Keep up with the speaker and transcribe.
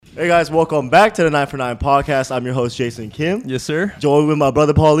Hey guys, welcome back to the 9 for 9 podcast. I'm your host, Jason Kim. Yes, sir. Joined with my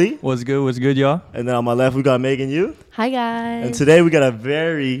brother, Paulie. What's good, y'all? And then on my left, we got Megan Yu. Hi, guys. And today, we got a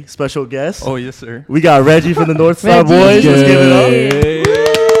very special guest. Oh, yes, sir. We got Regie from the NorthStarBoys. Let's give it up.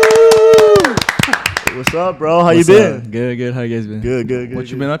 What's up, bro? How you been? Good. How you guys been? Good. What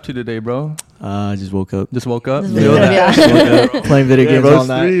you been up to today, bro? Just woke up. Just woke up? Playing video games bro, all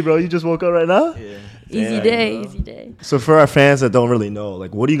night. 3, bro. You just woke up right now? Yeah. Easy day. So for our fans that don't really know,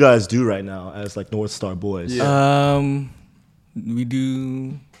 like, what do you guys do right now as like NorthStarBoys? Yeah. We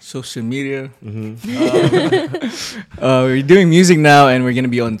do social media. We're doing music now, and we're gonna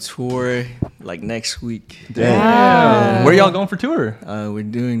be on tour like next week. Damn. Wow. Where y'all going for tour? We're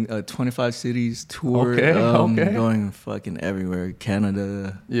doing a 25 cities tour. Okay. Going fucking everywhere.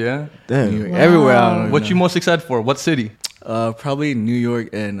 Canada, Yeah. Damn. New York, Wow. everywhere. I don't What know. you most excited for? What city? Probably New York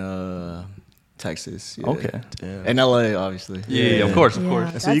and Texas. Yeah. Okay. Damn. And LA, obviously. Yeah, of course.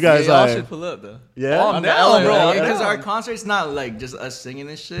 Yeah. So you guys y'all are... should pull up though. Yeah? I'm down, bro. Because our concert's not like just us singing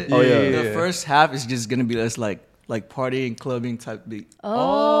and shit. Oh, yeah. The first half is just gonna be us like partying, clubbing type beat.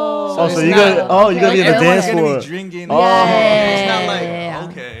 Oh, so it's you not- got... you're going to be in the Everyone's dance gonna floor. be drinking. Oh. It's not like Yeah.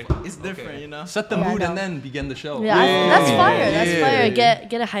 okay. It's different, you know. Set the Yeah, I mood know. and then begin the show. Yeah, that's fire. That's fire.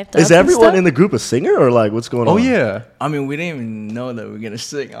 Get it hyped up. Is everyone in the group a singer or like what's going on? Oh, yeah. I mean, we didn't even know that we were gonna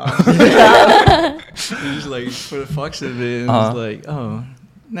sing. Honestly. We just like for the fucks of it, it was like, oh,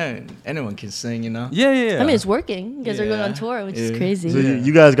 no, anyone can sing, you know. Yeah. I mean, it's working. You guys are going on Yeah. tour, which is Yeah. crazy. So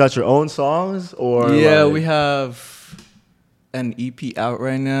you guys got your own songs or... Yeah, like- we have an EP out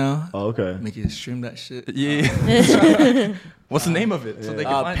right now. Oh, okay. Make you stream that shit. Yeah. What's the name of it? So they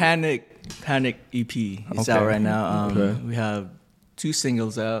can find it? Panic EP. It's Okay. out right now. Okay. We have 2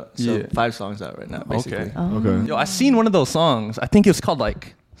 singles out, so Yeah. 5 songs out right now, basically. Okay. Oh. Okay. Yo, I seen one of those songs. I think it was called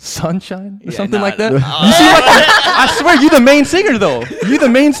like Sunshine or Yeah, something nah, like that. nah. You seem like I swear, you the main singer though. You the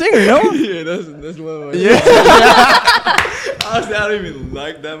main singer, no? Yeah, that's one of my. Yeah. Honestly, I don't even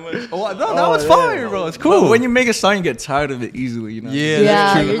like that much. Oh, no, that was fire, bro. It's cool. But when you make a song, you get tired of it easily, you know. Yeah, Yeah,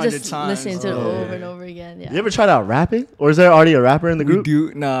 that's true. you're 100 just times. listening to it Oh, over yeah. and over again. Yeah. You ever tried out rapping? Or is there already a rapper in the We group?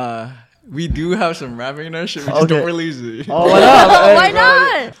 do we do have some rapping in our shit. We just Okay. don't release it. Oh, why not? Hey, Why bro.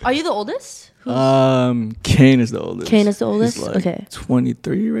 not? Are you the oldest? Kane is the oldest. Kane is the oldest? He's like Okay.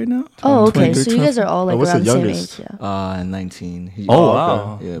 23 right now. Oh, okay. 23, So you guys are all like what's around the the same youngest? age. Yeah. 19. Oh, okay.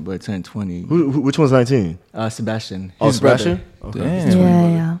 wow. Yeah, but I turned 20. Which one's 19? Sebastian. Oh, His Sebastian? brother. Okay. Damn.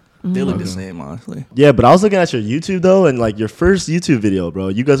 Yeah. They look the same, honestly. Yeah, but I was looking at your YouTube though, and like your first YouTube video, bro.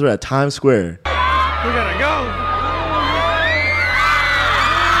 You guys were at Times Square. We gotta go.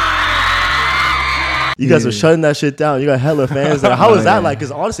 You guys were shutting that shit down. You got hella fans there. How was that like? Because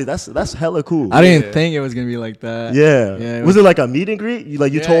honestly, that's hella cool. I didn't think it was gonna be like that. Yeah. Yeah, Was it like a meet and greet? You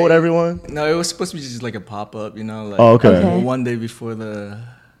Yeah, told yeah. everyone? No, it was supposed to be just like a pop up, you know. Like, Oh, okay. Okay. One day before the.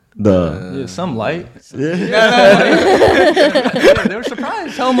 Yeah, some light. Yeah. They were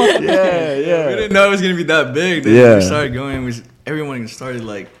surprised. Tell them. We Yeah. didn't know it was gonna be that big. Then Yeah. we started going. Everyone started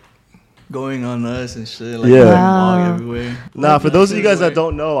like going on us and shit. Like, Yeah. Wow. blog everywhere. Nah, for those of you guys that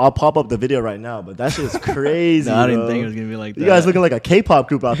don't know, I'll pop up the video right now. But that shit is crazy. No, I didn't bro. think it was gonna be like that. You guys looking like a K-pop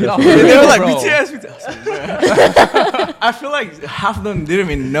group out there. No. They were like Bro. BTS. I feel like half of them didn't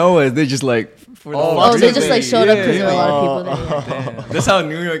even know us. They just like for the Oh, fucks they of just it. like showed up because Yeah. there were a lot of people there. Yeah. That's how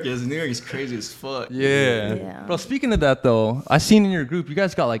New York is. New York is crazy as fuck. Yeah. Yeah. Bro, speaking of that though, I seen in your group you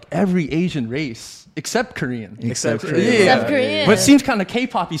guys got like every Asian race except Korean. Except Korean. Korean. Except Korean. But it seems kind of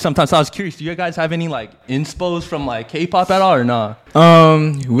K-poppy sometimes. So I was curious, do you guys have any like inspos from like K-pop at all or not?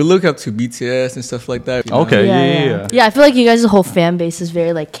 We look up to BTS and stuff like that. you know? Okay. Yeah. Yeah, I feel like you guys' whole fan base is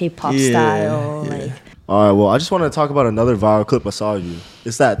very like K-pop Yeah, style. yeah. Like, All right, well, I just want to talk about another viral clip I saw of you.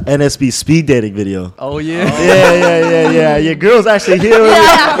 It's that NSB speed dating video. Oh yeah. Yeah. Your girl's actually here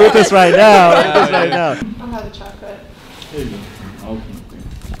with us right now. I'll have a chocolate.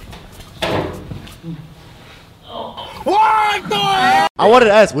 I wanted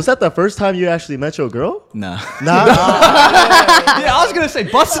to ask, was that the first time you actually met your girl? Nah. Nah. Yeah, I was gonna say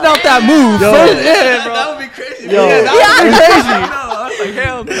busting out that move. Yo. First, yeah, bro. That would be crazy. Yo. I was like,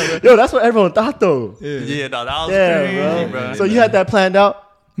 hell no. Yo, that's what everyone thought though. Yeah, no, that was Yeah, crazy, bro. bro. So you had that planned out?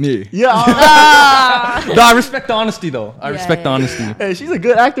 Me. Yeah. No, I respect the honesty though. I respect the honesty. Hey, she's a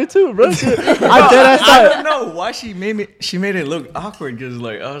good actor too, bro. I dead ass I thought. don't know why she made it look awkward because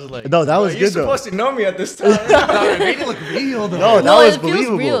like I was like, No, that was you're good, though. supposed to know me at this time. No, it made it look real though. No, that no, was it feels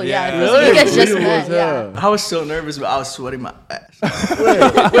believable. real. Yeah, it feels Really? like you guys just Believable met. as Yeah. hell. I was so nervous, but I was sweating my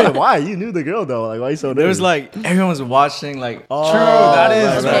ass. Wait, why? You knew the girl though. Like, why you so nervous? There was like everyone was watching. Like, Oh, True, that is-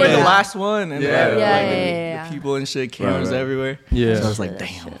 right, that's right, probably right. the last one, and Yeah. like, Yeah, like, yeah. the people and shit, cameras right. everywhere. Yeah. So I was like, That damn.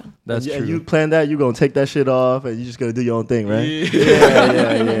 shit. That's and true. you plan that, you're gonna take that shit off, and you're just gonna do your own thing, right?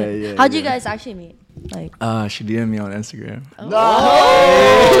 Yeah. How'd you guys actually meet? Like, She DM'd me on Instagram.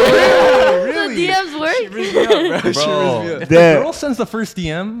 the DMs work. Bro, if the Damn. girl sends the first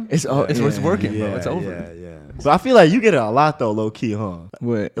DM, It's working, bro. It's over. Yeah. But I feel like you get it a lot though, low key, huh?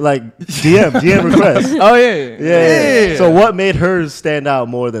 What? Like DM requests. Oh yeah. Yeah. So what made hers stand out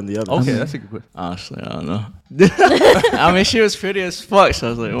more than the others? Okay, that's a good question. Honestly, I don't know. I mean, she was pretty as fuck, so I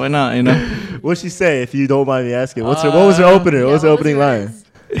was like, why not? You know. What'd she say, if you don't mind me asking? What was her opener? What was her opening line?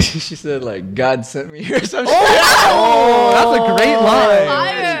 She said like God sent me here or something. Oh, that's a great line.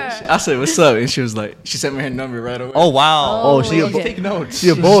 Fire. I said, what's up? And she was like, she sent me her number right away. Oh wow. Oh, she okay. Take notes.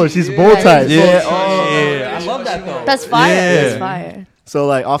 She's bold type. Yeah. Oh. I love that though. That's fire. Yeah. That's fire. So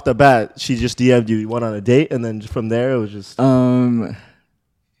like off the bat, she just DM'd you, went on a date, and then from there it was just.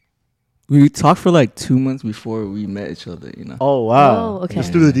 We talked for like 2 months before we met each other. You know. Oh wow. Oh, okay.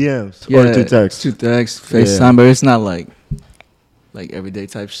 Just through the DMs or through text. Through text, FaceTime, but it's not like everyday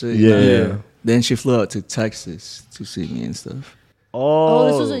type shit. you know? Yeah. Then she flew out to Texas to see me and stuff. Oh,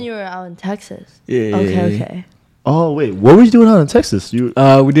 this was when you were out in Texas. Yeah. Okay. Oh wait, what were you doing out in Texas? You.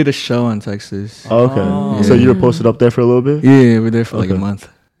 We did a show in Texas. Okay. Yeah. So you were posted up there for a little bit. Yeah, we were there for like a Okay. month.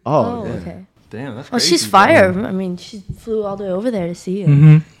 Oh. Oh, Yeah. okay. Damn, that's Oh, crazy. she's fire. I mean, she flew all the way over there to see you.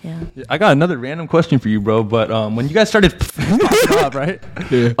 Mm-hmm. Yeah. I got another random question for you, bro. But when you guys started popping up, right?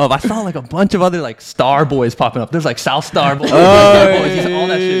 Yeah. I saw like a bunch of other like Star Boys popping up. There's like South Star Boys, all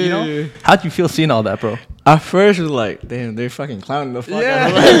that shit. You know? How'd you feel seeing all that, bro? At first, it was like, damn, they're fucking clowning the fuck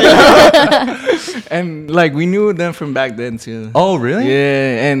out of us. And like, we knew them from back then too. Oh, really?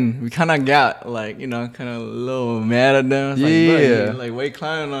 Yeah, and we kind of got like, you know, kind of a little mad at them. It's Yeah. Like, bro, like, wait,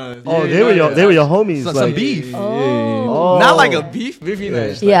 clowning on us. Oh, Yeah, they were your homies. Some like, beef. Oh. Not like a beef, you know.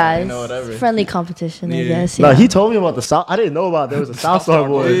 Just like, Yeah, you know, whatever. it's friendly competition, I Yeah. guess. No, Yeah. he told me about the South. I didn't know about there was a South Star Yeah,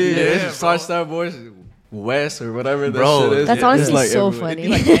 boy. it's Star Boys West or whatever that Bro, shit is. That's Yeah, honestly it's like so everywhere. funny.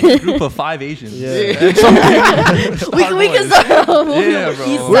 Like any group of 5 Asians. Yeah. we can start a movie Yeah, on the bro.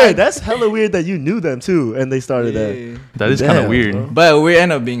 East Weird. Side. That's hella weird that you knew them too, and they started that. Yeah. That is kind Damn, of weird. bro. But we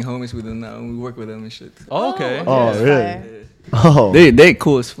end up being homies with them now. We work with them and shit. Oh, okay. Oh, that's really? fire. Oh, They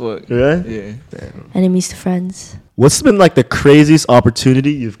cool as fuck. yeah. Yeah. Enemies to friends. What's been like the craziest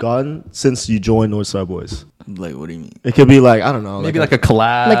opportunity you've gotten since you joined NorthStarBoys? Like, what do you mean? It could be like, I don't know, Maybe like a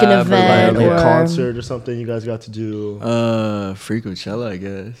collab. Like an or event like a or- concert or something you guys got to do. Free Coachella, I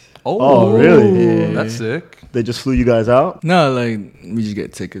guess. Oh, really? Yeah. That's sick. They just flew you guys out? No, like we just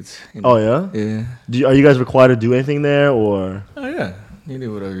get tickets. You know? Oh yeah. Yeah. Are you guys required to do anything there, or? Oh yeah. You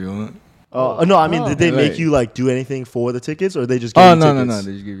do whatever you want. Oh no, I mean, Oh. did they make Like- you like do anything for the tickets, or they just? Gave Oh you no, tickets?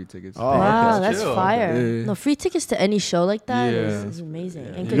 They just give you tickets. Oh, Wow, okay. that's Chill. fire. Yeah. No, free tickets to any show like that Yeah. is amazing.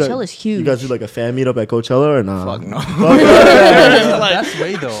 And You guys- Coachella's huge. You guys do like a fan meetup at Coachella or not? Fuck no. That's the best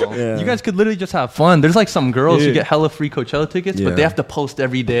way though. Yeah. You guys could literally just have fun. There's like some girls who Yeah. get hella free Coachella tickets, Yeah. but they have to post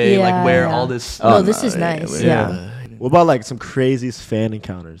every day, Yeah, like wear yeah. all this. No, Oh, this no, is yeah, nice. yeah. Yeah. What about like some craziest fan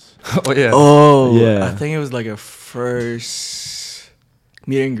encounters? Oh yeah. Oh Yeah. I think it was like a first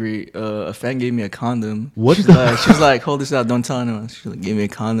meet and greet. A fan gave me a condom. What? She was like, hold this out, don't tell anyone. She like gave me a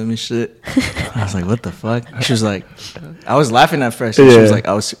condom and shit. I was like, what the fuck? She was like, I was laughing at first. And She was Yeah. like,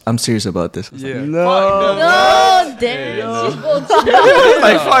 I'm serious about this. I was Yeah. No, No, damn.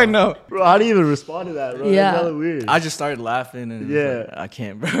 like, fuck no. bro. How do you even respond to that, bro? Yeah. That's hella weird. I just started laughing and Yeah. I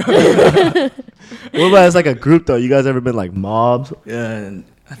can't, bro. What about as like a group though? You guys ever been like mobbed? Yeah, and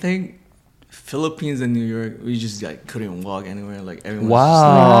I think Philippines and New York, we just like couldn't walk anywhere. Like everyone was just,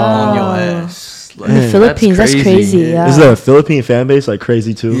 like, Wow. on your ass. Like, In the Philippines, that's crazy. crazy. Yeah. Yeah. Is the Philippine fan base like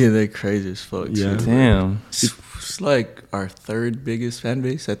crazy too? yeah, they're crazy as fuck. Yeah. too. Damn. It's like our third biggest fan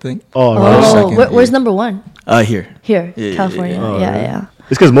base, I think. Oh, Oh, really? second, where's yeah. number one? Here. Here, Yeah, yeah, California. yeah. Oh, Yeah, really? yeah.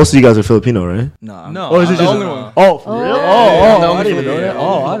 It's because most of you guys are Filipino, right? No. No. Oh, is it I'm the just only one. Oh, for real? Yeah. Oh, I didn't even know that.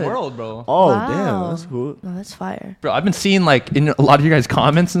 Oh, I the didn't. world, bro. Oh, Wow. damn, that's cool. No, that's fire. Bro, I've been seeing like in a lot of your guys'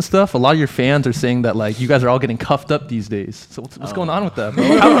 comments and stuff. A lot of your fans are saying that like you guys are all getting cuffed up these days. So what's going on with that,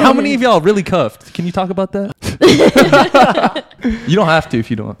 bro? How many of y'all are really cuffed? Can you talk about that? You don't have to if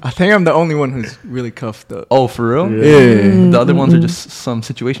you don't. I think I'm the only one who's really cuffed up. Oh, for real? Yeah. The other ones are just some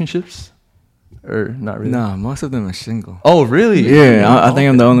situationships, or not really. Nah, most of them are single. Oh, really? Yeah, I think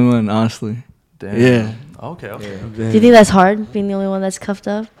I'm the only one, honestly. Damn. Yeah. Okay. Okay. Do you think that's hard, being the only one that's cuffed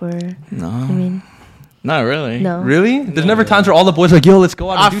up? Or, No. I mean, Not really. no. Really? There's never times where all the boys are like, yo, let's go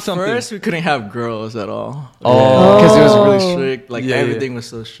out and At do something. first, we couldn't have girls at all. Oh. Because it was Oh. really strict. Like, Yeah, everything was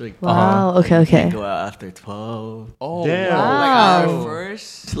so strict. Wow. Okay, You okay. can't go out after 12. Oh, Damn. Wow. Like, our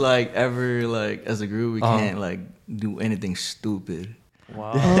first, like, ever, like, as a group, we can't, like, do anything stupid.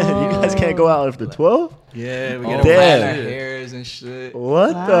 Wow. You guys can't go out after 12? Yeah, we Oh, gotta damn. plan our hairs and shit.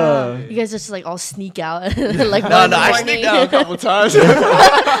 What the? You guys just like all sneak out like No, one in the I morning. sneaked out a couple times.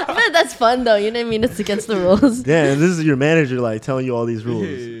 But that's fun though. You know what I mean? It's against the rules. Damn, this is your manager like telling you all these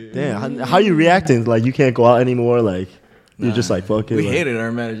rules. Damn, how you reacting? Like you can't go out anymore? Like you're just like fuck it. We like, hated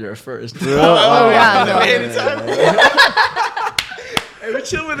our manager at first. Oh yeah. No. Hey, we're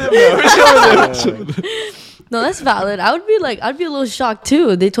chill with him, bro. We're chill with him. No, that's valid. I'd be a little shocked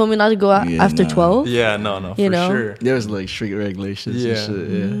too. They told me not to go out Yeah, after nah. 12. Yeah, no, You for know? sure. There was like strict regulations Yeah. and shit.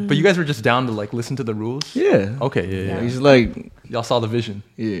 Yeah. But you guys were just down to like listen to the rules. Yeah. Okay, yeah. He's like, Y'all saw the vision.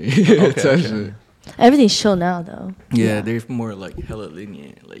 yeah. Okay, Type okay. shit. Everything's chill now though. Yeah, they're more like hella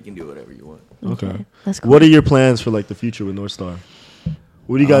lenient. Like you can do whatever you want. Okay. That's cool. What are your plans for like the future with North Star?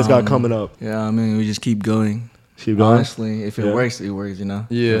 What do you guys got coming up? Yeah, I mean, we just keep going. Keep going. Honestly, if it Yeah. works, it works. You know.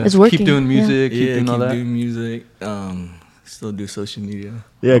 Yeah. It's working, Keep doing yeah. music, keep doing all that. doing music. Still do social media.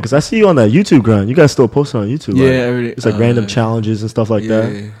 Yeah, because I see you on that YouTube grind. You guys still post on YouTube. Yeah, right? every day. It's like random challenges and stuff like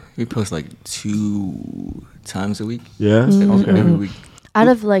that. We post like 2 times a week. Yeah. Every week. Out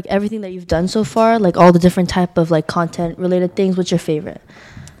of like everything that you've done so far, like all the different type of like content related things, what's your favorite?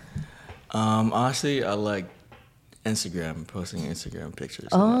 Honestly, I like Instagram, posting Instagram pictures.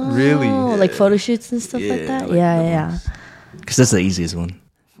 Oh, Really? like photo shoots and stuff like Yeah, that. like Yeah, the yeah. ones. Because that's the easiest one.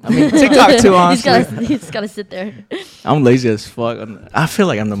 I mean, TikTok too, honestly. He's gotta sit there. I'm lazy as fuck. I feel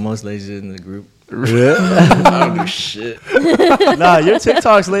like I'm the most lazy in the group. Yeah. I don't do shit. Nah, your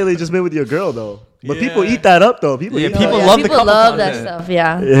TikToks lately just been with your girl though. But people eat that up though. People Yeah, eat people that. love the people couple love that content. stuff.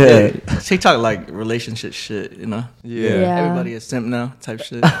 Yeah. Yeah. TikTok like relationship shit, you know? Yeah. Everybody is simp now type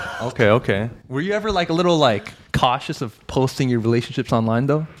shit. Okay. Were you ever like a little like cautious of posting your relationships online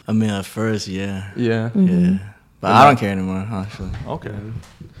though? I mean, at first, yeah. Yeah. Mm-hmm. Yeah. But I don't care anymore, honestly. Okay.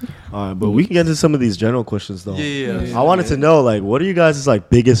 All right, but we can get into some of these general questions though. Yeah. I wanted to know like what are you guys' like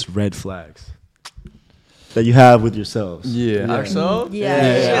biggest red flags that you have with yourselves? Yeah. Ourselves?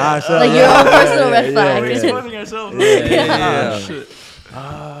 Yeah. Ourselves. Like your own personal red yeah, flag. yeah. Exposing ourselves.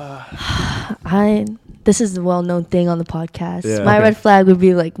 This is a well-known thing on the podcast. Yeah. My Okay. red flag would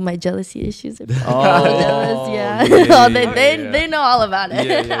be like my jealousy issues. If people are jealous, yeah. yeah, They know all about it.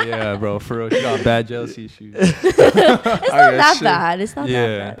 Yeah, bro. For real, she got bad jealousy issues. It's not that bad. It's not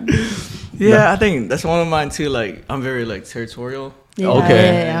Yeah. that bad. Yeah, I think that's one of mine too. Like, I'm very like territorial. Yeah,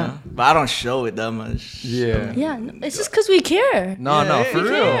 Okay. Yeah. But I don't show it that much. Yeah. Yeah. No, it's just because we care. No, for We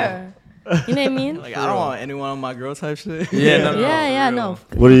real. care. You know what I mean? Like, I don't want anyone on my girl type shit. Yeah, no, Yeah, for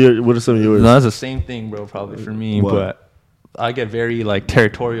no. real. What are some of yours? No, that's the same thing, bro. Probably for me, What? but I get very like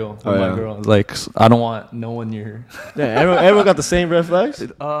territorial with Oh, my yeah. girl. Like I don't want no one near her. Yeah, everyone got the same red flags?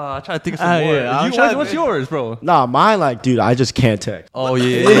 I try to think of some more. yeah, I'm You- trying what's to- yours, bro? Nah, mine like, dude, I just can't text. Oh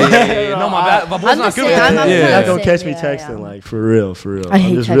yeah. No, my bad. My boy's I'm not the good with same. that. I'm You're kinda not the gonna same, catch me yeah, texting, yeah. like for real. I hate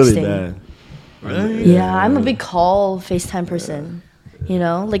I'm just really texting. bad. Really? Yeah, I'm a big call FaceTime person. You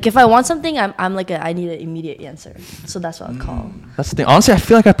know, like if I want something, I'm like I need an immediate answer. So that's what I'll call. That's the thing. Honestly, I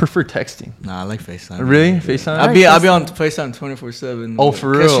feel like I prefer texting. Nah, I like FaceTime. Really? FaceTime? I'll be on FaceTime 24/7. Oh,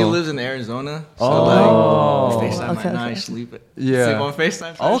 for Because she real? lives in Arizona. So Oh. like, FaceTime Okay, at night, okay. sleep Yeah. on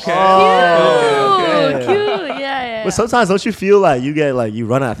FaceTime. Okay. Cute, cute, yeah. But sometimes don't you feel like you get like you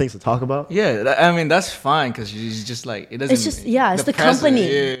run out of things to talk about? Yeah, I mean that's fine because it's just like it doesn't. It's just it's the company.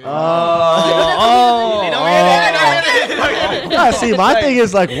 Yeah. Yeah, see, my thing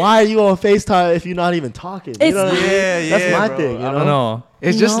is like, why are you on FaceTime if you're not even talking? You It's- know what I mean? That's my bro. thing. You I know? don't know.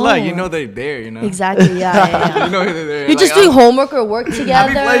 It's just No. like they're there, you know. Exactly, yeah. You know they're there. You're just doing homework or work I've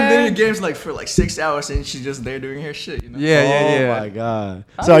together. been playing video games like for like 6 hours and she's just there doing her shit, you know. Yeah. Oh my god.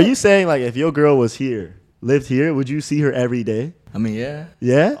 So are you saying like if your girl was here, lived here, would you see her every day? I mean, yeah.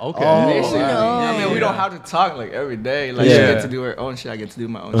 Yeah. Okay. Basically, no. I mean, we don't have to talk like every day. Like she Yeah. gets to do her own shit, I get to do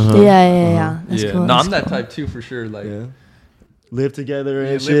my own Uh-huh. shit. Yeah. That's Yeah. cool. No, that's I'm that cool. type too for sure. Like Yeah. Live together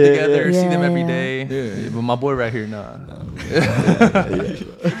and live shit. together, see them Yeah, every yeah. day. Yeah. But my boy right here, nah.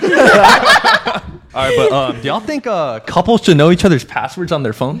 All right, but do y'all think couples should know each other's passwords on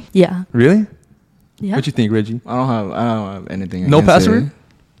their phone? Yeah. Really? Yeah. What you think, Reggie? I don't have anything. No against password? it.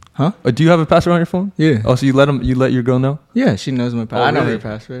 Huh? Do you have a password on your phone? Yeah. Oh, so you let your girl know? Yeah, she knows my password. Oh, I know really? her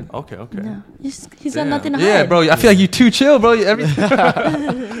password. Okay. Yeah. He's got nothing to hide. Yeah, bro. I feel like you too chill, bro.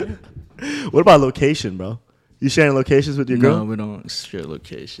 Everything. What about location, bro? You sharing locations with your No, girl? we don't share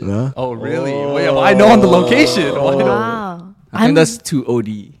location. No. Oh, really? Well, I know on the location. Why don't- Wow. I think that's too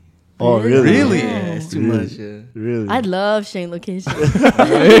OD. Oh, really? Really? Yeah, it's too much. Yeah. Really? I'd love sharing location.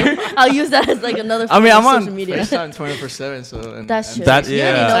 I'll use that as like another I mean, form I'm of on social media. FaceTime 24/7, so That's true. That- You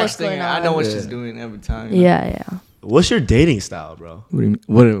already yeah. know what's texting, going on. I know what Yeah. she's doing every time. you know? Yeah. What's your dating style, bro? What do you mean?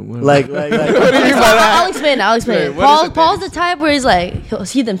 What? Like I'll explain. Wait, what is Paul's the type where he's like, he'll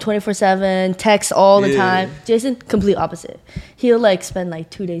see them 24/7, text all the Yeah. time. Jason, complete opposite. He'll like spend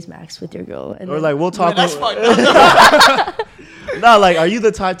like 2 days max with your girl. And or then- like we'll talk. That's fucked up. No, like, are you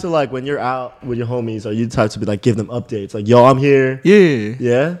the type to like when you're out with your homies? Are you the type to be like give them updates? Like, yo, I'm here. Yeah.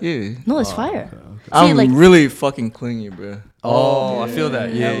 Yeah. Yeah. no, it's fire. I'm like- really fucking clingy, bro. Oh, I feel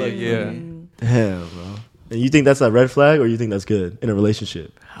that. Yeah, Hella yeah. Damn, bro. And you think that's a red flag, or you think that's good in a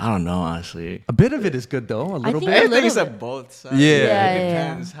relationship? I don't know, honestly. A bit of it is good though. A little think bit. a I think it's little at both sides. Yeah. It Yeah, yeah.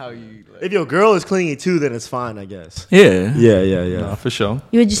 depends how you. Like, If your girl is clingy too, then it's fine, I guess. yeah. Yeah. For sure.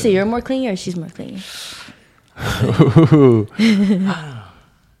 You would just say you're more clingy or she's more clingy?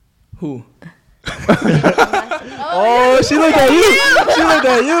 Who? Oh, she looked at you. She looked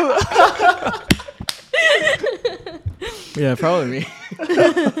at you. Yeah, probably me.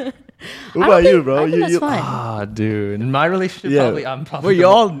 What about you, bro? I think that's fine. Ah, dude. In my relationship, Yeah. I'm probably. Wait,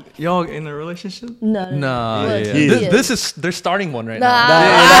 y'all in a relationship? No. Nah, Look, yeah. he This- is. This is they're starting one right Nah.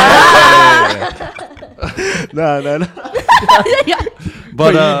 now. No.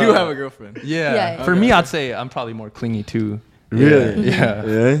 But you do have a girlfriend. Yeah. Yeah. For me, I'd say I'm probably more clingy too. Really? Yeah.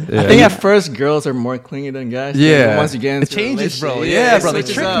 Yeah. I think at first girls are more clingy than guys. Yeah. But once you get into It changes, a relationship- bro. Yeah, bro, they switch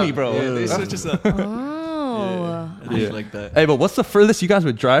us tricked up. me, bro. Yeah, they switch us up. Oh. I feel like that. Hey, but what's the furthest you guys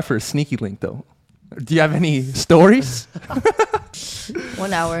would drive for a sneaky link though? Do you have any stories?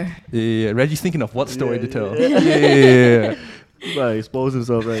 1 hour. Yeah, Reggie's thinking of what story Yeah, to tell. yeah. Yeah. He's about to expose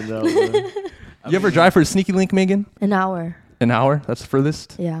himself right now, bro. You ever drive for a sneaky link, Megan? An hour. An hour? That's the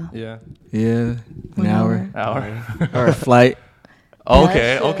furthest? Yeah. Yeah. Yeah, an 1 hour. Hour. Or a flight.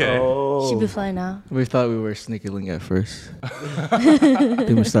 Okay, That's okay. She'd be Oh. flying now. We thought we were sneaky link at first.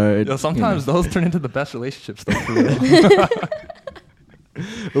 People started. Yo, sometimes those turn into the best relationships though, for real.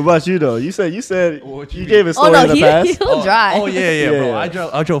 What about you though? You said What you you gave a Oh story no, in the past. he'll drive. Oh yeah, bro. Yeah.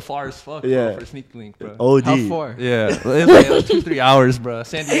 I drove far as fuck Yeah. bro, for a sneaky link, bro. OD. How far? Yeah, it was like 2-3 hours, bro.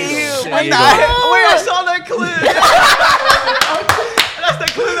 San Diego. San Diego. Wait, I saw that clip. That's the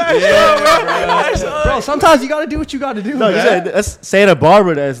clip that I saw, bro. Bro, sometimes you gotta do what you gotta do. No, you man. said that's Santa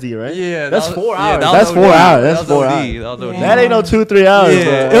Barbara to SD, right? Yeah, that's that was- 4 yeah, hours. that That's was 4 OD. hours. That That's was 4 OD. hours. That was OD. That ain't no 2-3 hours. Yeah,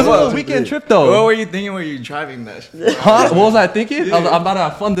 bro. it was a That's little weekend trip though. What were you thinking when you were driving that? Huh? What was I thinking? I'm about to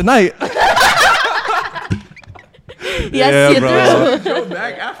have fun tonight. Yes, bro. through. You drove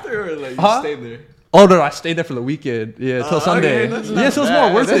back after or like you Huh? stayed there? Oh no, I stayed there for the weekend. Yeah, till Sunday. that's Yeah, so it's bad.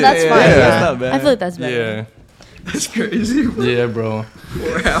 more worth So it. that's fine. Yeah, Yeah, that's not bad. I feel like that's better. Yeah. That's crazy. Bro. Yeah, bro.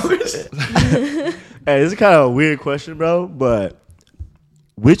 4 hours. Hey, this is kind of a weird question, bro, but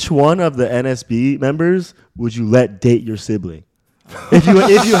which one of the NSB members would you let date your sibling? If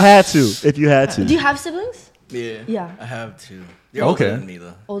you had to. Do you have siblings? Yeah. Yeah. I have two. They're Okay. older than me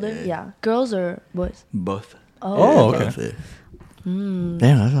though. Older? Yeah. Girls or boys? Both. Oh, okay. Both, yeah. Damn,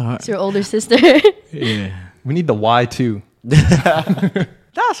 that's hard. It's your older sister. Yeah. We need the Y too.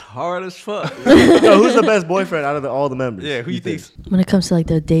 That's hard as fuck. No, who's the best boyfriend out of all the members? Yeah, who you think? When it comes to like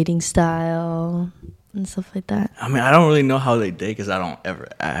their dating style and stuff like that. I mean, I don't really know how they date because I don't ever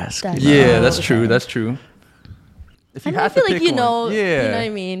ask. That's- Yeah, Oh, that's okay. true. That's true. If I you know, I had to feel like pick you one. know, Yeah. you know what I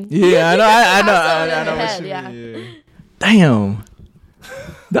mean? Yeah, I know. I know. Have someone I in know your what head, you yeah. mean. Yeah. Damn.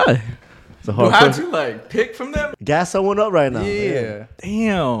 That. It's a You hard have question. to like pick from them. Gas someone up right now. Yeah.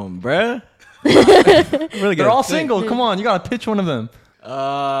 Damn, bruh. Really They're all single. Come on, you gotta pitch one of them.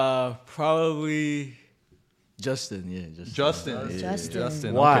 Probably Justin. Yeah, Justin. Justin.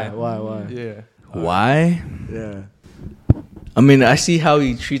 Justin. Why? Okay. Why? Yeah. Why? Yeah. I mean, I see how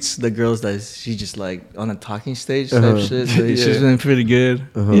he treats the girls that she just like on a talking stage type Uh-huh. shit. So Yeah. she's been pretty good.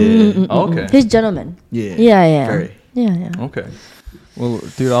 Uh-huh. Yeah. Okay. He's gentleman. Yeah. Yeah. Very. Yeah. Okay. Well,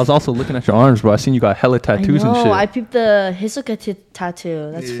 dude, I was also looking at your arms, bro. I seen you got hella tattoos I know. and shit. I peeped the Hisoka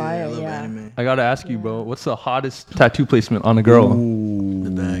tattoo. That's Yeah, I fire. love Yeah. anime. I gotta ask you, bro. What's the hottest tattoo placement on a girl? The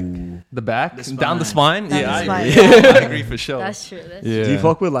back. The back, The down the spine. Down Yeah, the I spine, agree. yeah. I agree for sure. That's true. That's yeah. Do you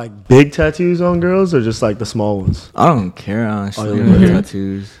fuck with like big tattoos on girls or just like the small ones? I don't care honestly Oh, you about don't care?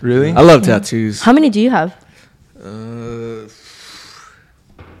 tattoos. Really? I love tattoos. How many do you have? Uh,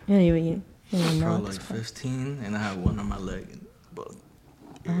 Yeah, you don't know. probably like 15, and I have one on my leg. Both.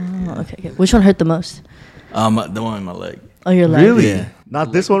 Oh, okay. Which one hurt the most? The one on my leg. Oh, your leg. Really? Yeah.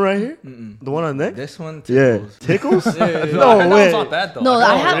 Not this one right here? Mm-mm. The one on the neck? This one. Yeah. Tickles. Tickles? I heard No that way. one's not bad though. No, I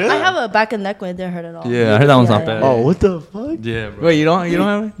I heard- have really? I have a back and neck one. It didn't hurt at all. Yeah, I heard that one's not bad. Oh, what the fuck? Yeah, bro. Wait, you don't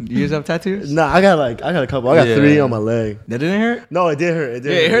have? You just have tattoos? Nah, I got a couple. I got Yeah. 3 on my leg. That didn't hurt. No, it did hurt. It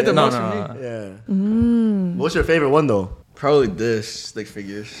did Yeah, it hurt the No, most no, for me. no. Yeah. What's your favorite one though? Probably this stick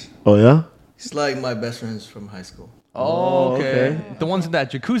figures. Oh yeah? It's like my best friends from high school. Oh, okay. okay. The ones in that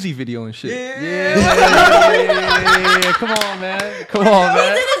jacuzzi video and shit. Yeah. Come on, man. Come on,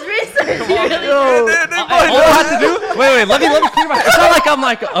 man. He did his research. All I have to do? Wait. Let me clear my. It's not like I'm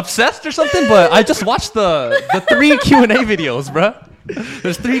like obsessed or something, but I just watched the 3 Q&A videos, bruh.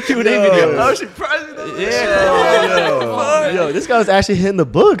 There's 3 Q&A videos. Oh, she probably knows. Yo, this guy was actually hitting the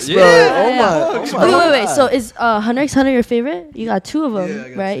books, bro. Yeah. Oh my. Wait. So is Hunter x Hunter your favorite? You got 2 of them, Yeah, I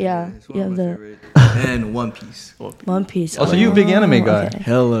got right? two. Yeah. It's You one have of my the favorite. And One Piece. One Piece. Oh, so you a big anime guy? okay.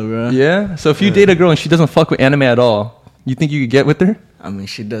 Hella, bro. Yeah. So if you date a girl and she doesn't fuck with anime at all, you think you could get with her? I mean,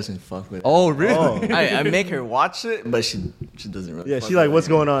 she doesn't fuck with it. Oh, really? Oh. I make her watch it, but she doesn't really. Yeah, fuck she like, with what's it.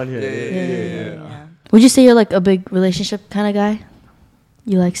 going on here? Yeah. Would you say you're like a big relationship kind of guy?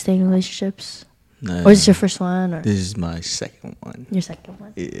 You like staying in relationships? No, Or is this your first one? Or This is my second one. your second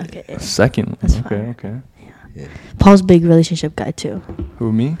one? Yeah. Okay. Yeah. Second. That's okay. fine. Okay. Yeah. Paul's big relationship guy too.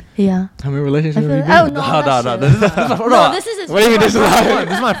 Who, me? Yeah. How many I relationships feel, have you oh been? no, This is this is his. What do you mean this is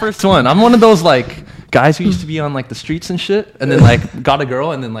this is my first one. I'm one of those like guys who used to be on like the streets and shit, and then like got a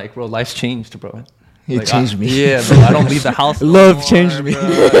girl, and then like, bro, life's changed, bro. He Like, changed me. Yeah, bro. I don't leave the house. Love no changed more, me. bro.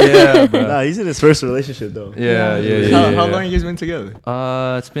 Yeah, bro. Nah, he's in his first relationship though. Yeah. How long you guys been together?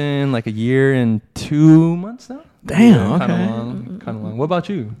 It's been like a year and 2 months now. Damn, Kind of okay. long. Kind of long. What about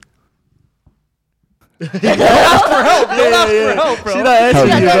you? Yeah. Help, bro. She not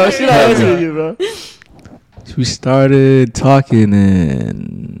answering you, bro. She not answering you, bro. We started talking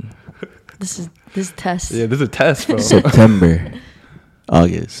in This is test. Yeah, this is a test, bro. September,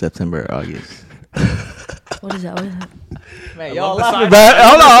 August. What is that? What is that? Man, y'all laughing, laughing, bro.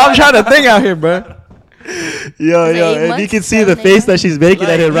 Hold on, I'm trying to think out here, bro. Yo, Is it 8 if you months? can see the 7, 8 face that she's making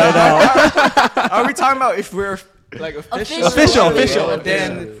at him right now. Are we talking about if we're like official? Official. And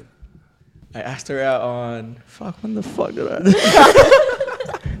then I asked her out on when the fuck did I?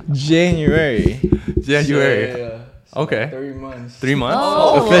 January. January. So, Okay. 3 months. 3 months?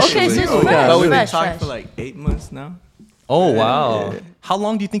 Oh, Officially. okay, so it's Okay. fresh. But we've been fresh, talking fresh. for like 8 months now. Oh, wow. Yeah. How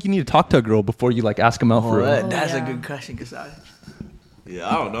long do you think you need to talk to a girl before you like ask them out for real? That's yeah. a good question, cause I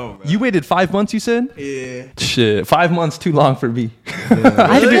don't know, bro. You waited 5 months, you said? Yeah. Shit, 5 months too long for me.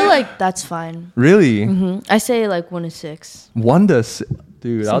 I feel like that's fine. Really? I say like 1 to 6. 1 to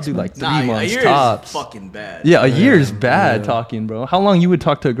dude, I'll 6 do like 3 Nah, a months year tops. is fucking bad. Yeah, a year is bad talking, bro. How long you would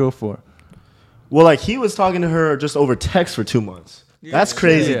talk to a girl for? Well, like he was talking to her just over text for 2 months. That's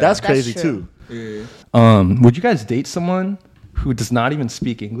crazy. Yeah. That's That's crazy true. too. Yeah. Would you guys date someone who does not even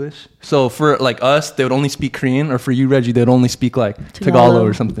speak English? So for like us, they would only speak Korean, or for you, Reggie, they'd only speak like Tagalog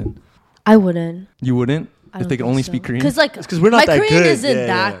or something. I wouldn't. You wouldn't I if don't they could think only so. speak Korean. Cause like, It's 'cause we're not my that Korean good. isn't Yeah,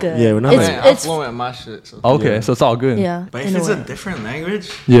 that yeah. good. Yeah, we're not It's, that Man, I'm it's fluent in my shit. So. Okay, so it's all good. yeah. But in if a it's a way. different language,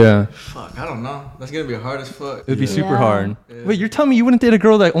 Yeah, fuck, I don't know. That's gonna be hard as fuck. it'd be super Yeah. hard. Yeah. Wait, you're telling me you wouldn't date a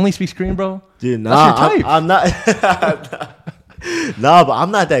girl that only speaks Korean, bro? Dude, That's nah, your type. I'm not. Nah, but I'm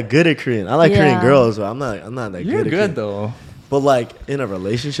not that good at Korean. I like Korean Yeah. girls, but I'm not that You're good. good at Korean. though. But like in a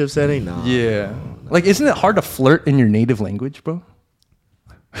relationship setting, nah. Yeah. Like, isn't it hard to flirt in your native language, bro?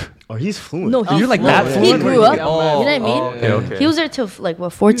 Or he's fluent. No, You're like that He fluent? grew up. Oh, you know what I mean? okay, okay. He was there till like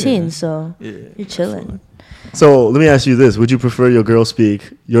what 14, so Yeah. you're chilling. So let me ask you this: would you prefer your girl speak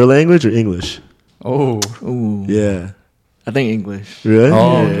your language or English? Oh. Ooh. Yeah. I think English. Really?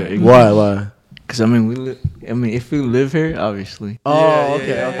 Oh, Yeah. okay. Why? Why? Cause I mean if we live here, obviously. Oh,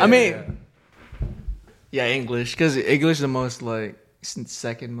 okay. okay. I mean, yeah, English. Cause English is the most like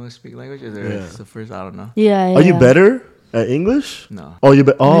second most speak language. Or Yeah. it's the first. I don't know. Yeah. Are you better at English? No, Oh, you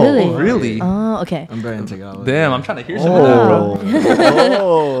oh Really? Really? Oh, okay. I'm better in Tagalog. Damn, I'm trying to hear some of that, bro.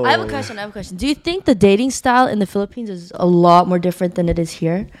 Oh. I have a question. Do you think the dating style in the Philippines is a lot more different than it is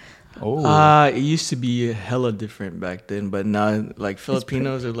here? Oh. It used to be hella different back then, but now like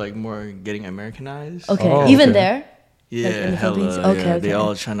Filipinos are like more getting Americanized. Okay, Oh, even okay. there. Yeah, in the hella. Philippines? Yeah, Okay, they okay.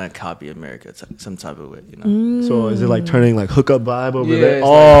 all trying to copy America some type of way, you know. So is it like turning like hookup vibe over Yeah, there? it's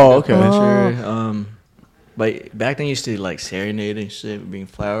Oh, like okay. culture. But back then you used to like serenade and shit, bring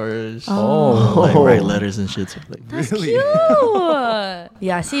flowers, Oh. like write letters and shit. So, like, That's Really? cute.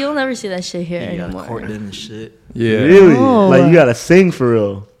 Yeah, see, you'll never see that shit here you gotta anymore. court them and shit. Yeah. Really? Oh. Like you gotta sing for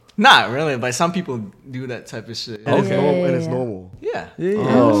real. Not really, but some people do that type of shit. And it's Okay. normal. And Yeah, it's yeah. normal. Yeah.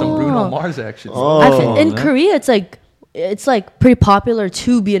 Yeah. Oh. Some Bruno Mars action. Oh. In Korea, it's like pretty popular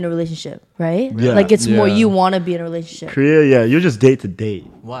to be in a relationship, right? Yeah. Like it's more Yeah. you want to be in a relationship. Korea, yeah, you're just date to date.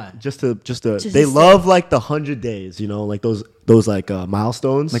 Why? Just to Just they to love like the 100 days, you know, like those like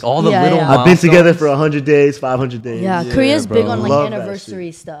milestones. Like all the Yeah, little yeah. I've been together milestones. for 100 days, 500 days. Yeah, Yeah, Korea's big bro. on like Love that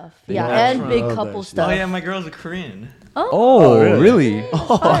anniversary stuff. They Yeah, love and that big shit. couple Love that stuff. Oh yeah, my girl's a Korean. Oh, really? really?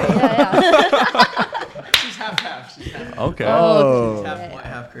 Sorry, yeah. She's half. Okay. Oh. Half white,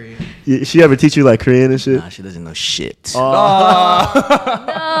 half Korean. She ever teach you like Korean and shit? Nah, she doesn't know shit. No.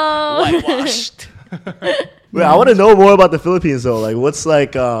 Whitewashed. Wait, I want to know more about the Philippines though. Like, what's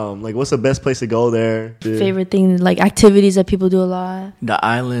what's the best place to go there? Dude. Favorite thing, like activities that people do a lot. The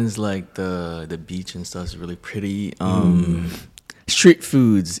islands, like the beach and stuff, is really pretty. Street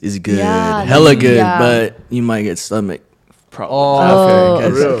foods is good, Yeah, hella good, yeah. but you might get stomach problems. Oh, okay.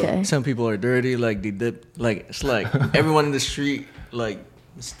 okay. Real. Okay. Some people are dirty, like they dip, like it's like everyone in the street, like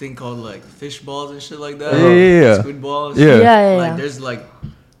this thing called like fish balls and shit like that. Yeah. Squid balls. Yeah. Yeah. Like there's like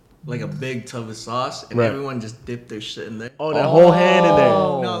a big tub of sauce, and Right. everyone just dip their shit in there. Oh, that whole hand in there.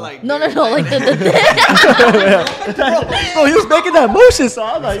 No, like No, they're- like the Bro, he was making that motion, so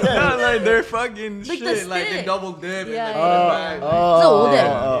I'm like, yeah. Not like they're fucking Like the shit. Like they stick. double dip. Yeah, and yeah, then It's like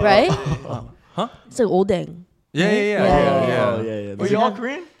oldeng, right? Huh? It's like oldeng. Yeah. Yeah. Oh, yeah. Were you all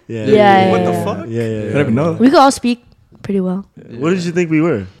Korean? Yeah. Yeah. What the yeah. fuck? Yeah. I didn't even know. We could all speak pretty well. What did you think we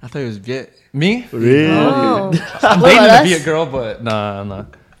were? I thought it was Viet. Me? Really? Oh, I'm What dating about a us? Viet girl, but nah, I'm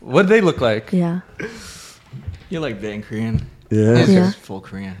not. What do they look like? Yeah. You're like Viet and Korean. Yeah. It's Yeah. just full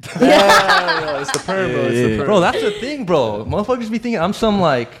Korean. It's the perm, bro. It's the perm. Bro, that's the thing, bro. Motherfuckers be thinking I'm some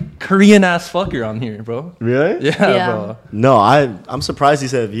like Korean ass fucker on here, bro. Really? Yeah, Yeah. bro. No, I'm surprised he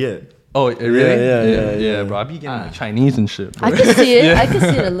said Viet. Oh, really? Yeah, bro. I be getting like Chinese and shit. Bro. I can see it. Yeah. I can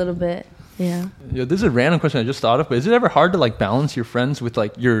see it a little bit. Yeah. Yo, this is a random question I just thought of, but is it ever hard to like balance your friends with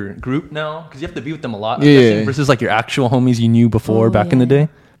like your group now? Because you have to be with them a lot, I'm Yeah. guessing, versus like your actual homies you knew before Oh, back in the yeah. day.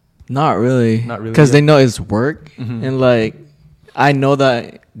 Not really. Not really, Because yeah. they know it's work. Mhm. And like, I know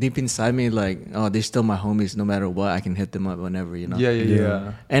that deep inside me, like, oh, they're still my homies no matter what. I can hit them up whenever, you know?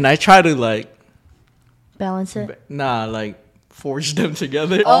 Yeah. And I try to like, Balance it. like, forge them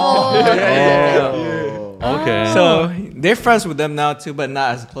together. Oh. Okay. So they're friends with them now too, but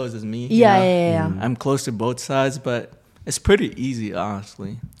not as close as me. you Yeah, know? yeah. I'm close to both sides, but it's pretty easy,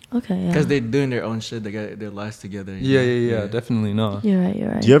 honestly. Okay, yeah. Because they're doing their own shit. They got their lives together. you Yeah, know? definitely not. You're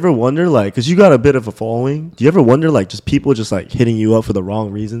right. Do you ever wonder, like, because you got a bit of a following, do you ever wonder, like, just people just, like, hitting you up for the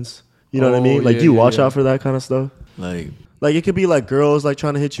wrong reasons? You know what I Oh, mean? Like, yeah, do you yeah, watch yeah. out for that kind of stuff? Like, It could be, like, girls, like,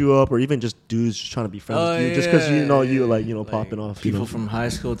 trying to hit you up, or even just dudes just trying to be friends Oh, with you. Just because, you know, yeah. you, like, popping off. people you know? from high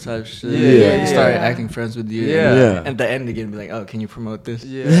school type shit. Yeah. They start Yeah. acting friends with you. Yeah. Yeah. And at the end, they're gonna be like, oh, can you promote this?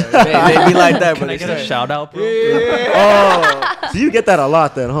 Yeah. they be like that, Can but I they get a start- shout out, bro? Oh, so you get that a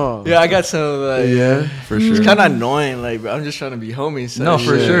lot then, huh? Yeah, I got some, like, Yeah. For It's sure. kind of annoying. Like, I'm just trying to be homies. No,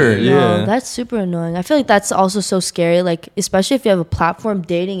 for Yeah. sure. No, Yeah. that's super annoying. I feel like that's also so scary. Like, especially if you have a platform,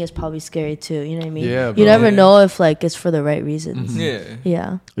 dating is probably scary too. You know what I mean? Yeah, You bro. never Yeah. know if like it's for the right reasons. Yeah.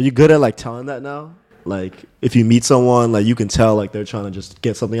 Yeah. Are you good at, like, telling that now? Like, if you meet someone, like, you can tell, like, they're trying to just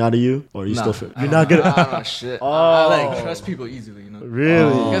get something out of you? Or you still feel... You're not good I at... don't know shit. Oh. I like trust people easily, you know.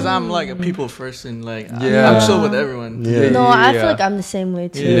 Really? Because I'm like a people person. Like, Yeah. I'm chill with everyone. Yeah. No, I Yeah. feel like I'm the same way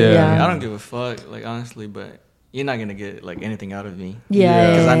too. Yeah. Yeah. I don't give a fuck, like, honestly, but you're not gonna get like anything out of me. Yeah.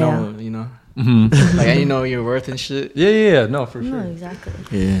 Because I yeah, know, you know, Mhm. like, you know your worth and shit. Yeah. No, for No, sure. exactly.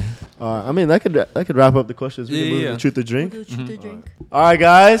 Yeah. I mean, that could wrap up the questions. We Yeah, can move yeah. to Truth or Drink. We'll do truth or drink. All right,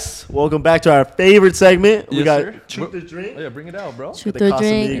 guys. Welcome back to our favorite segment. We Yes, got sir. Truth or Drink. Oh, yeah, bring it out, bro. Truth The or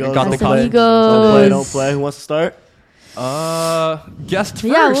drink. Casamigos. Got the Don't Casamigos. play, don't play. Who wants to start? Guest first.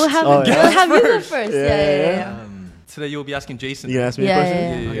 Yeah, we'll have, Oh, yeah. we'll have you go First. first. Yeah, Yeah. Today you'll be asking Jason. You gonna ask me Yeah, a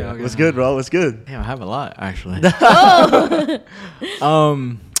question? yeah, yeah. Okay. What's good, bro? What's good? Damn, I have a lot actually.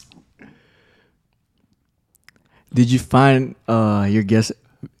 Oh. Did you find your guest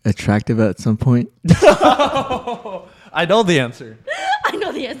attractive at some point? I know the answer. I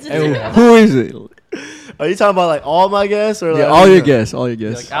know the answer to And that. who is it? Are you talking about like all my guests or Yeah, like all your guests, all your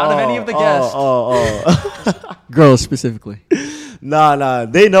guests, Like, out of any of the guests. girls specifically. Nah.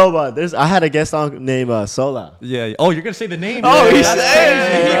 They know about. I had a guest on named Sola. Yeah. Oh, you're gonna say the name? Oh, yeah, he that's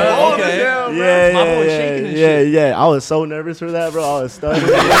said crazy. it, Yeah, bro. okay. Yeah, My boy shaking and shit. yeah. I was so nervous for that, bro. I was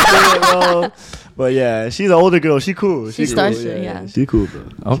stuttering, and shit, bro. But yeah, she's an older girl. She cool. She She's cool. starstruck, yeah. She cool, bro.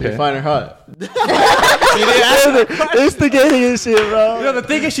 Okay. Find her hot. Instigating and shit, bro. You know, the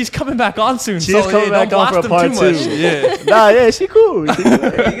thing is, she's coming back on soon. She so, is coming yeah, back don't on for blast a them part too much. two. Yeah. Nah, yeah, she cool. She cool.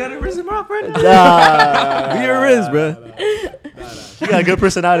 You gotta raise him up right now. Nah, Be your Riz, bro. she got a good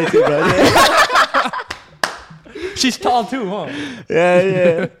personality too, bro. Yeah. She's tall too, huh?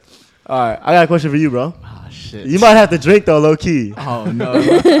 Yeah. All right, I got a question for you, bro. Oh shit. You might have to drink though, low key. Oh no.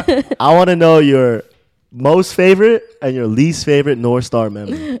 I want to know your most favorite and your least favorite North Star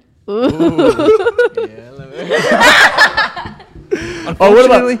member. Yeah,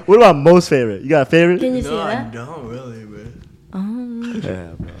 Oh, what about most favorite? You got a favorite? Can you see no, I that? don't really, bro.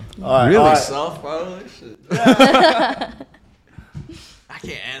 Yeah, bro. All right, Really? all right. Myself, probably. Shit.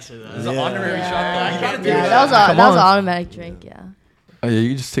 can't answer that. It's an honorary shot, though. Yeah, You gotta do yeah, that. that was Come an on. automatic drink. Yeah. Oh, yeah, you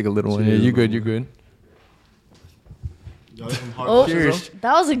can just take a little one. Yeah, you good. You're good. Oh, Cheers.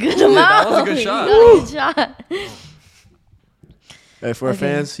 that was a good amount. that was a good You shot. got a good shot. Hey, for our Okay.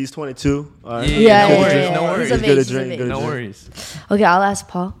 fans, he's 22. All right. Yeah, Yeah, no yeah, worries. yeah, No yeah. worries. He's of He's good age, at he's of drink, age. good at No drink. worries. Okay, I'll ask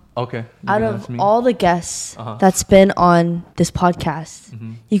Paul. Okay. You Out can of ask me. all the guests Uh-huh. that's been on this podcast,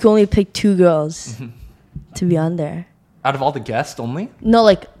 Mhm. you can only pick 2 girls to be on there. Out of all the guests only? No,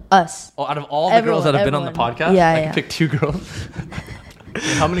 like us. Oh, out of all the girls that have been on the Everyone. podcast? Yeah, I yeah. can pick 2 girls.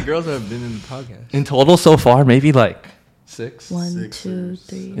 How many girls have been in the podcast? In total so far, maybe like 6? 1, Six 2, or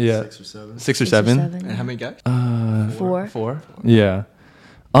 3, Yeah. 6 or 7. 6 or six 7. And how many guys? 4. 4? Yeah.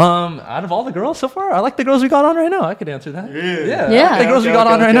 Out of all the girls so far, I like the girls we got on right now. I could answer that. Yeah. Yeah. I like the girls we Okay, got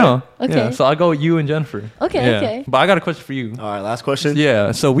okay, on right okay. now. Okay. Yeah, so I'll go with you and Jennifer. Okay, Yeah. okay. But I got a question for you. All right, last question.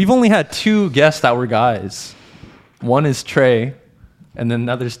 Yeah, so we've only had 2 guests that were guys. One is Trey, and then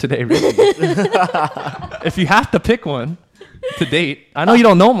another's today, Regie. If you have to pick one to date, I know you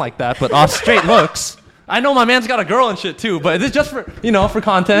don't know him like that, but off straight looks, I know my man's got a girl and shit too, but this is just for, for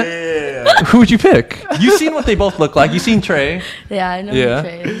content. Yeah. Who would you pick? You seen what they both look like. You seen Trey. Yeah, I know Yeah. who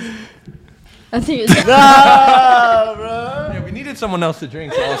Trey is. I think it's Nah, bro. Yeah, we needed someone else to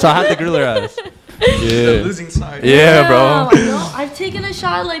drink, so I had to grill her ass. The Yeah. losing side. Yeah, bro. I know. I've taken a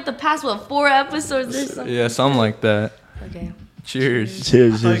shot like the past 4 episodes or something. Yeah, something like that. Okay. Cheers.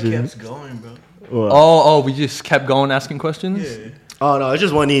 Cheers, I thought cheers, it cheers. kept going, bro. What? Oh, we just kept going asking questions? Yeah. Oh no, it's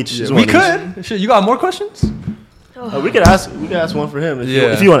just one each. Just We one each. could. Shit, you got more questions? We could ask one for him if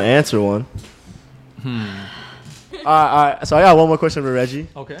Yeah. you want to answer one. All right. So I got one more question for Reggie.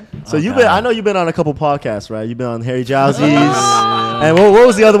 Okay. So I know you've been on a couple podcasts, right? You've been on Harry Jowsey's, and what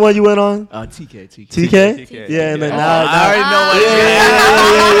was the other one you went on? TK. TK. Yeah, and then now. I already know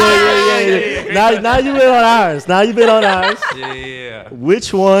what Now you've been on ours. Now you've been on ours. Yeah.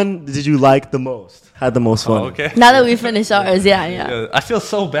 Which one did you like the most? Had the most fun? Okay. Now that we finished ours, yeah. Yeah, I feel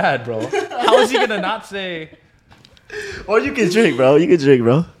so bad, bro. How is he gonna not say? Or you can drink, bro. You can drink,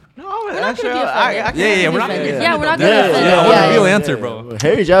 bro. No, We're not gonna be offended. Yeah, we're not offended. gonna be Yeah, we're not offended. gonna offend. I want a real Yeah. answer, bro.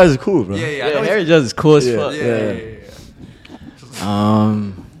 Harry Jowsey is cool, bro. Yeah, Yeah, I know Harry Jowsey is cool as Yeah. fuck.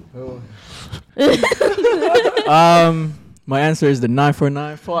 My answer is the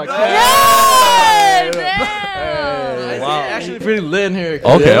 949 podcast. Hey, damn. It's actually pretty lit in here.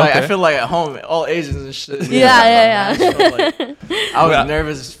 Okay, Like, okay. I feel like at home, all Asians and shit. Yeah. So, like, I was Yeah.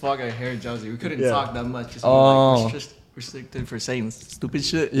 nervous as fuck at Harry Jowsey. We couldn't Yeah. talk that much. Just Oh. like, restricted for saying stupid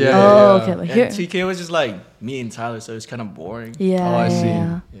shit. Yeah. Oh, okay. But And here. TK was just like me and Tyler, so it's kind of boring. Yeah. Oh, I see.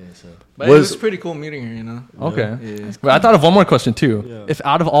 Yeah. But it was pretty cool meeting her, you know. Okay. Yeah. But I thought of one more question too. Yeah. If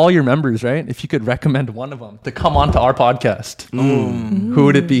out of all your members, right, if you could recommend one of them to come onto our podcast, who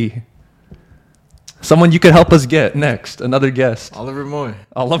would it be? Someone you could help us get next, another guest. Oliver Moore.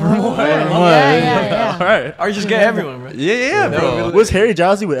 Oliver Moore. Yeah. All right. Or just get everyone, bro. Yeah, bro. Was Harry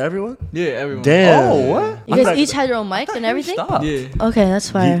Jowsey with everyone? Yeah, everyone. Damn. Oh, what? You guys each had your own mic and everything? Stop. Yeah. Okay,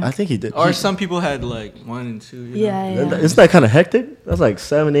 that's fine. I think he did. Or some people had like 1 and 2. You know? Yeah. Isn't that kind of hectic? That's like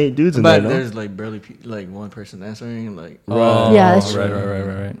 7, 8 dudes in But there, no? there's like barely like one person answering. Like, Oh, Yeah, that's true.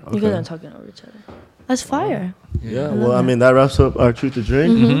 Right. You guys are talking over each other. That's fire. Yeah, well, I mean, that wraps up our Truth to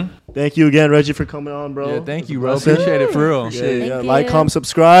Drink. Thank you again, Reggie, for coming on, bro. Yeah, thank you, It bro. was a blessing. Appreciate it for real. Yeah, Thank yeah. you. Like, comment,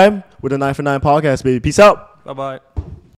 subscribe with the 9 for 9 podcast, baby. Peace out. Bye bye.